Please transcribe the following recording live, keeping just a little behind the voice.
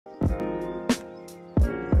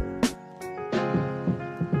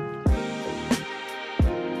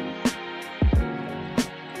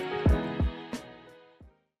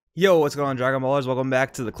Yo, what's going on, Dragon Ballers? Welcome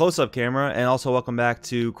back to the close-up camera, and also welcome back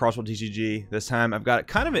to Crossworld TCG. This time, I've got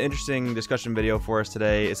kind of an interesting discussion video for us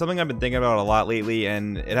today. It's something I've been thinking about a lot lately,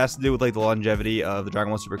 and it has to do with like the longevity of the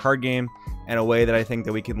Dragon Ball Super card game, and a way that I think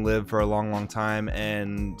that we can live for a long time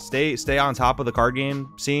and stay on top of the card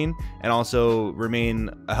game scene, and also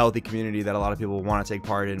remain a healthy community that a lot of people want to take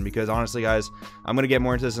part in. Because honestly, guys, I'm gonna get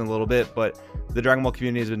more into this in a little bit, but the Dragon Ball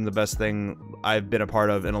community has been the best thing I've been a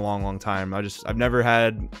part of in a long time. I've never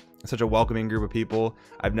had such a welcoming group of people.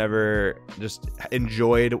 I've never just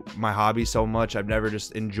enjoyed my hobby so much. I've never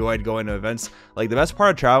just enjoyed going to events. Like, the best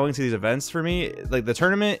part of traveling to these events for me, like, the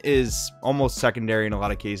tournament is almost secondary in a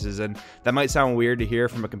lot of cases, and that might sound weird to hear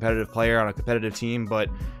from a competitive player on a competitive team,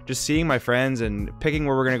 but just seeing my friends and picking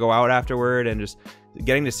where we're going to go out afterward and just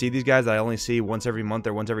getting to see these guys that I only see once every month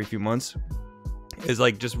or once every few months is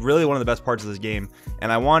like just really one of the best parts of this game.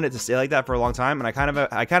 And I wanted it to stay like that for a long time, and I kind of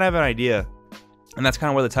have an idea. And that's kind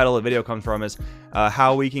of where the title of the video comes from, is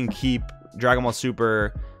how we can keep Dragon Ball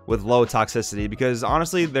Super with low toxicity. Because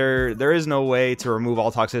honestly, there is no way to remove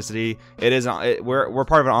all toxicity. We're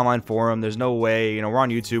part of an online forum. There's no way, you know, we're on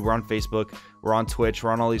YouTube, we're on Facebook, we're on Twitch,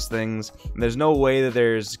 we're on all these things. And there's no way that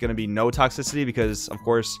there's going to be no toxicity, because of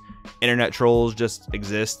course internet trolls just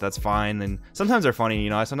exist. That's fine, and sometimes they're funny,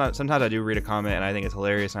 you know. Sometimes I do read a comment and I think it's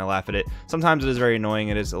hilarious and I laugh at it. Sometimes it is very annoying,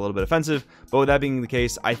 it is a little bit offensive, but with that being the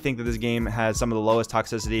case, I think that this game has some of the lowest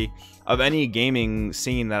toxicity of any gaming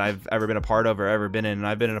scene that I've ever been a part of or ever been in. And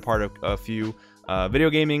I've been in a part of a few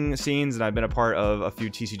video gaming scenes, and I've been a part of a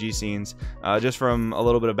few TCG scenes. Just from a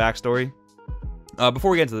little bit of backstory,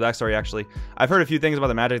 before we get into the backstory, actually, I've heard a few things about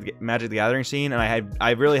the Magic the Gathering scene, and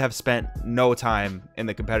I really have spent no time in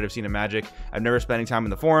the competitive scene of Magic. I've never spent any time in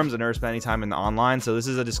the forums. I've never spent any time in the online. So this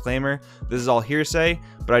is a disclaimer. This is all hearsay,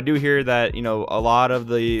 but I do hear that, you know, a lot of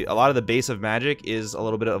the base of Magic is a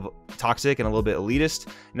little bit of toxic and a little bit elitist.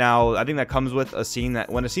 Now, I think that comes with a scene that,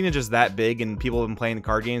 when a scene is just that big and people have been playing the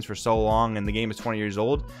card games for so long and the game is 20 years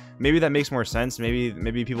old, maybe that makes more sense.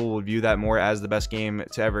 Maybe people will view that more as the best game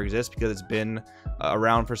to ever exist because it's been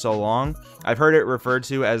around for so long. I've heard it referred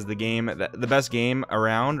to as the best game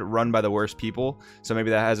around, run by the worst people. So maybe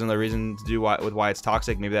that has another reason to do with why it's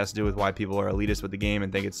toxic. Maybe that's to do with why people are elitist with the game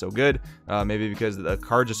and think it's so good. Maybe because the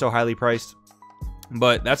cards are so highly priced.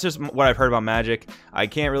 But that's just what I've heard about Magic. I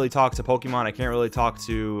can't really talk to Pokemon. I can't really talk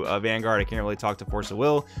to Vanguard. I can't really talk to Force of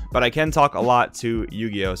Will. But I can talk a lot to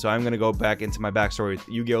Yu-Gi-Oh! So I'm going to go back into my backstory with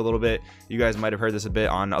Yu-Gi-Oh! A little bit. You guys might have heard this a bit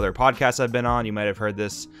on other podcasts I've been on. You might have heard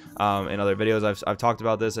this in other videos. I've talked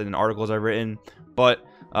about this in articles I've written. But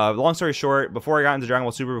long story short, before I got into Dragon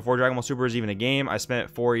Ball Super, before Dragon Ball Super was even a game, I spent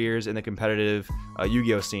 4 years in the competitive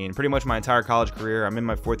Yu-Gi-Oh! Scene. Pretty much my entire college career. I'm in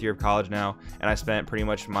my 4th year of college now, and I spent pretty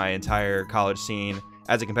much my entire college scene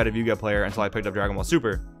as a competitive Yu-Gi-Oh! Player until I picked up Dragon Ball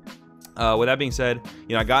Super. With that being said,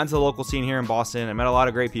 you know, I got into the local scene here in Boston. I met a lot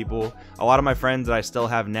of great people. A lot of my friends that I still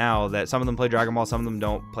have now, that some of them play Dragon Ball, some of them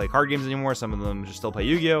don't play card games anymore, some of them just still play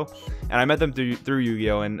Yu-Gi-Oh! And I met them through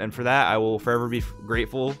Yu-Gi-Oh! And for that, I will forever be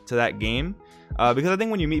grateful to that game. Because I think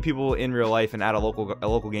when you meet people in real life and at a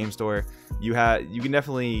local game store, you can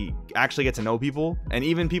definitely actually get to know people. And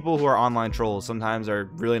even people who are online trolls sometimes are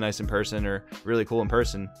really nice in person or really cool in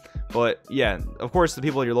person. But yeah, of course, the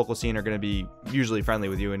people at your local scene are going to be usually friendly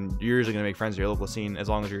with you, and you're usually going to make friends at your local scene as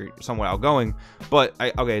long as you're somewhat outgoing. But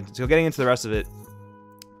okay, so getting into the rest of it,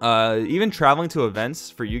 even traveling to events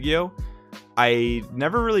for Yu-Gi-Oh!, I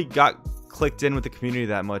never really got clicked in with the community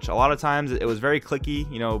that much. A lot of times it was very cliquey.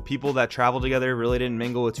 You know, people that traveled together really didn't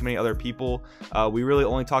mingle with too many other people. We really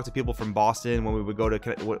only talked to people from Boston when we would go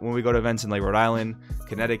to events in like Rhode Island,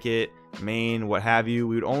 Connecticut, Maine, what have you.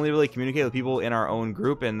 We would only really communicate with people in our own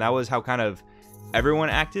group, and that was how kind of everyone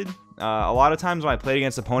acted. A lot of times when I played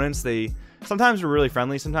against opponents, they sometimes were really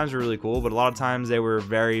friendly, sometimes were really cool, but a lot of times they were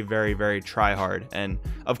very try hard. And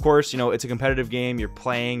of course, you know, it's a competitive game. You're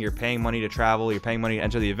paying money to travel, you're paying money to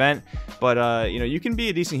enter the event. But you know, you can be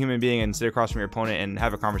a decent human being and sit across from your opponent and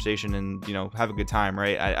have a conversation and, you know, have a good time,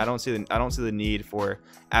 right? I don't see the need for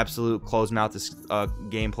absolute closed mouth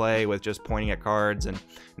gameplay with just pointing at cards and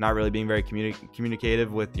not really being very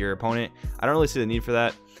communicative with your opponent. I don't really see the need for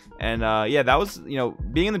that. And yeah, that was, you know,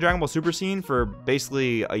 being in the Dragon Ball Super scene for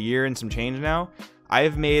basically a year and some change now,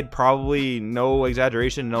 I've made, probably, no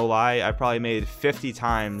exaggeration, no lie, I've probably made 50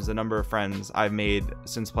 times the number of friends I've made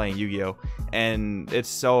since playing Yu-Gi-Oh! And it's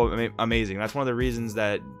so amazing. That's one of the reasons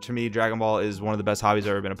that, to me, Dragon Ball is one of the best hobbies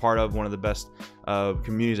I've ever been a part of, one of the best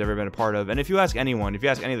communities I've ever been a part of. And if you ask anyone, if you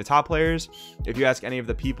ask any of the top players, if you ask any of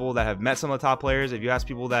the people that have met some of the top players, if you ask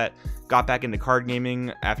people that got back into card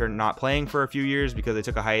gaming after not playing for a few years because they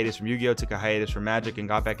took a hiatus from Yu-Gi-Oh, took a hiatus from Magic, and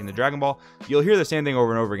got back into Dragon Ball, you'll hear the same thing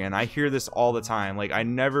over and over again. I hear this all the time. Like, I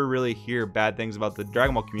never really hear bad things about the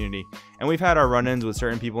Dragon Ball community. And we've had our run-ins with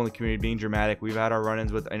certain people in the community being dramatic. We've had our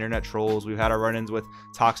run-ins with internet trolls. We've had our run-ins with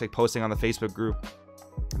toxic posting on the Facebook group.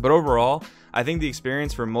 But overall, I think the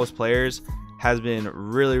experience for most players has been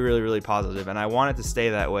really positive, and I want it to stay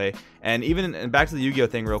that way. And even back to the Yu-Gi-Oh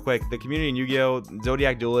thing real quick, the community in Yu-Gi-Oh,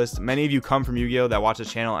 Zodiac Duelist, many of you come from Yu-Gi-Oh that watch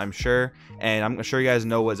this channel, I'm sure, and I'm sure you guys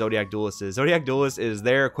know what Zodiac Duelist is. Zodiac Duelist is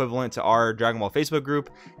their equivalent to our Dragon Ball Facebook group,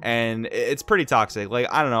 and it's pretty toxic. Like,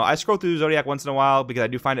 I don't know, I scroll through Zodiac once in a while because I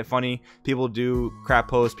do find it funny. People do crap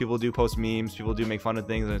posts, people do post memes, people do make fun of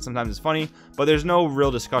things, and sometimes it's funny, but there's no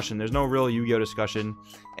real discussion. There's no real Yu-Gi-Oh discussion,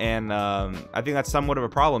 and I think that's somewhat of a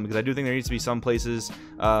problem, because I do think there needs to be some places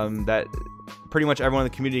that pretty much everyone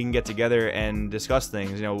in the community can get together and discuss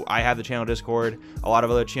things. You know, I have the channel Discord. A lot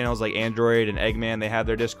of other channels like Android and Eggman, they have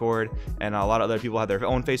their Discord, and a lot of other people have their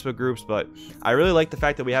own Facebook groups. But I really like the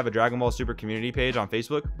fact that we have a Dragon Ball Super community page on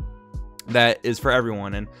Facebook that is for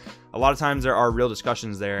everyone, and a lot of times there are real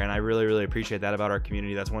discussions there, and I really appreciate that about our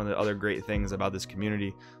community. That's one of the other great things about this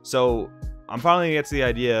community. So I'm finally gonna get to the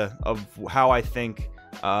idea of how I think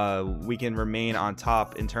we can remain on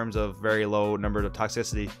top in terms of very low numbers of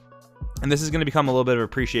toxicity. And this is going to become a little bit of an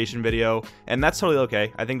appreciation video, and that's totally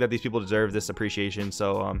okay. I think that these people deserve this appreciation,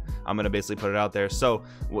 so I'm going to basically put it out there. So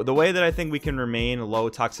the way that I think we can remain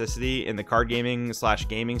low toxicity in the card gaming /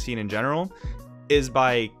 gaming scene in general is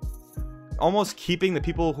by almost keeping the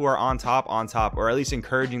people who are on top, or at least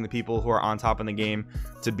encouraging the people who are on top in the game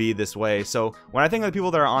to be this way. So when I think of the people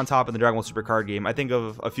that are on top in the Dragon Ball Super card game, I think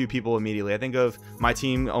of a few people immediately. I think of my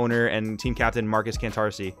team owner and team captain Marcus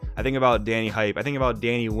Cantarsi. I think about Danny Hype. I think about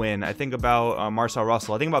Danny Wynn. I think about Marcel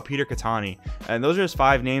Russell. I think about Peter Katani. And those are just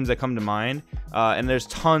 5 names that come to mind. And there's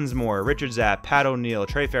tons more. Richard Zapp, Pat O'Neill,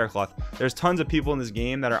 Trey Faircloth. There's tons of people in this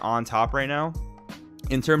game that are on top right now,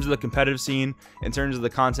 in terms of the competitive scene, in terms of the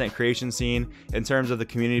content creation scene, in terms of the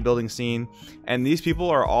community building scene. And these people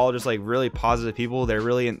are all just like really positive people. They're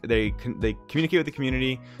really, they communicate with the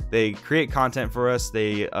community, they create content for us,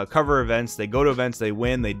 they cover events, they go to events, they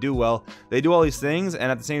win, they do well, they do all these things,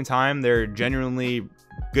 and at the same time they're genuinely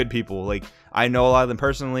good people. Like, I know a lot of them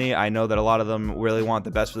personally. I know that a lot of them really want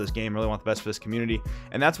the best for this game, really want the best for this community,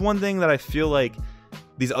 and that's one thing that I feel like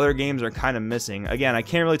these other games are kind of missing. Again, I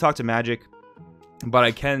can't really talk to Magic, but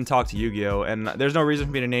I can talk to Yu-Gi-Oh, and there's no reason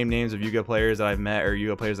for me to name names of Yu-Gi-Oh players that I've met or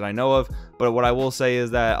Yu-Gi-Oh players that I know of. But what I will say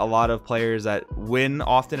is that a lot of players that win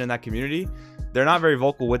often in that community, they're not very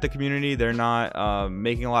vocal with the community. They're not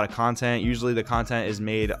making a lot of content. Usually the content is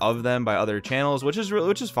made of them by other channels, which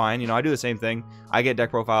is fine. You know, I do the same thing. I get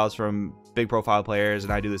deck profiles from big profile players,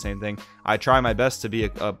 and I do the same thing. I try my best to be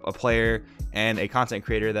a player and a content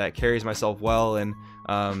creator that carries myself well and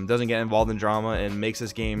doesn't get involved in drama and makes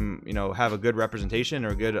this game, you know, have a good representation or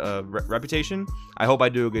a good reputation. I hope I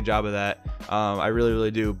do a good job of that. I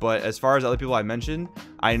really do. But as far as other people I mentioned,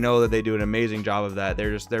 I know that they do an amazing job of that.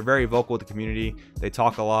 They're very vocal with the community. They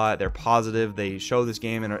talk a lot. They're positive. They show this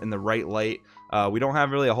game in the right light. We don't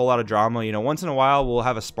have really a whole lot of drama. You know, once in a while we'll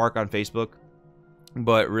have a spark on Facebook,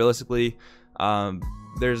 but realistically,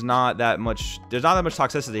 there's not that much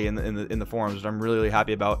toxicity in the forums, which I'm really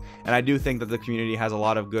happy about. And I do think that the community has a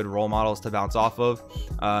lot of good role models to bounce off of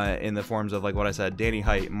in the forms of, like what I said, Danny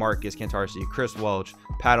Height, Marcus Cantarsi, Chris Welch,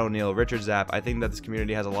 Pat O'Neill, Richard Zapp. I think that this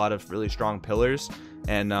community has a lot of really strong pillars.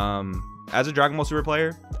 And as a Dragon Ball Super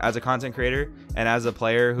player, as a content creator, and as a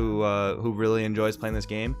player who really enjoys playing this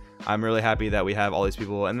game, I'm really happy that we have all these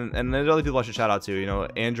people. And there's other people I should shout out to. You know,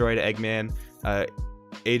 Android, Eggman,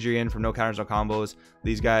 Adrian from No Counters No Combos.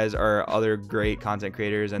 These guys are other great content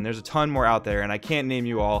creators, and there's a ton more out there, and I can't name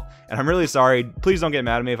you all, and I'm really sorry. Please don't get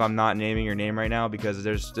mad at me if I'm not naming your name right now, because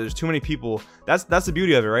there's too many people. That's the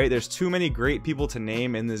beauty of it, right? There's too many great people to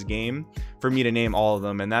name in this game for me to name all of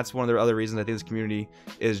them, and that's one of the other reasons I think this community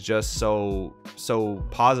is just so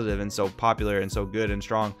positive and so popular and so good and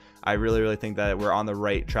strong. I really think that we're on the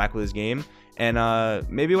right track with this game. And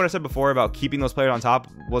maybe what I said before about keeping those players on top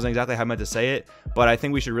wasn't exactly how I meant to say it, but I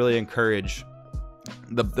think we should really encourage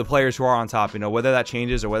the players who are on top, you know, whether that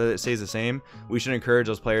changes or whether it stays the same, we should encourage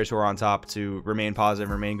those players who are on top to remain positive,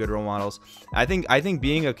 remain good role models. I think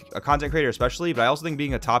being a content creator especially, but I also think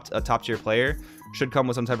being a top tier player should come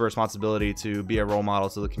with some type of responsibility to be a role model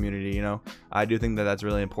to the community. You know, I do think that that's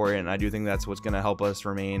really important. I do think that's what's going to help us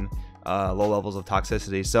remain low levels of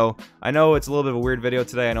toxicity. So I know it's a little bit of a weird video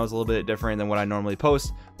today. I know it's a little bit different than what I normally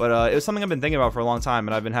post, but it was something I've been thinking about for a long time,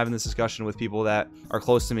 and I've been having this discussion with people that are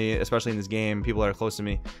close to me, especially in this game, people that are close to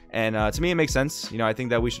me. And to me, it makes sense. You know, I think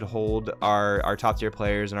that we should hold our top tier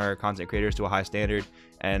players and our content creators to a high standard.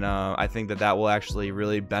 And I think that that will actually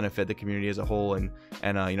really benefit the community as a whole. And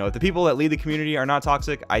you know, if the people that lead the community are not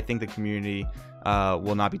toxic, I think the community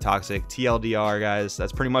will not be toxic. TLDR, guys.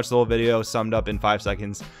 That's pretty much the whole video summed up in 5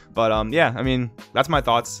 seconds. But yeah, I mean, that's my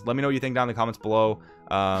thoughts. Let me know what you think down in the comments below.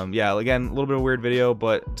 Yeah, again, a little bit of a weird video,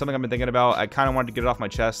 but something I've been thinking about. I kind of wanted to get it off my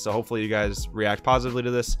chest, so hopefully you guys react positively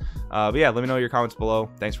to this. But yeah, let me know your comments below.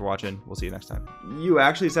 Thanks for watching. We'll see you next time. You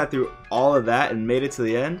actually sat through all of that and made it to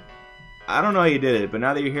the end? I don't know how you did it, but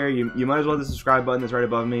now that you're here, you might as well hit the subscribe button that's right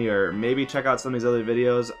above me, or maybe check out some of these other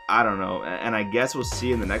videos. I don't know, and I guess we'll see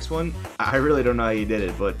you in the next one. I really don't know how you did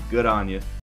it, but good on you.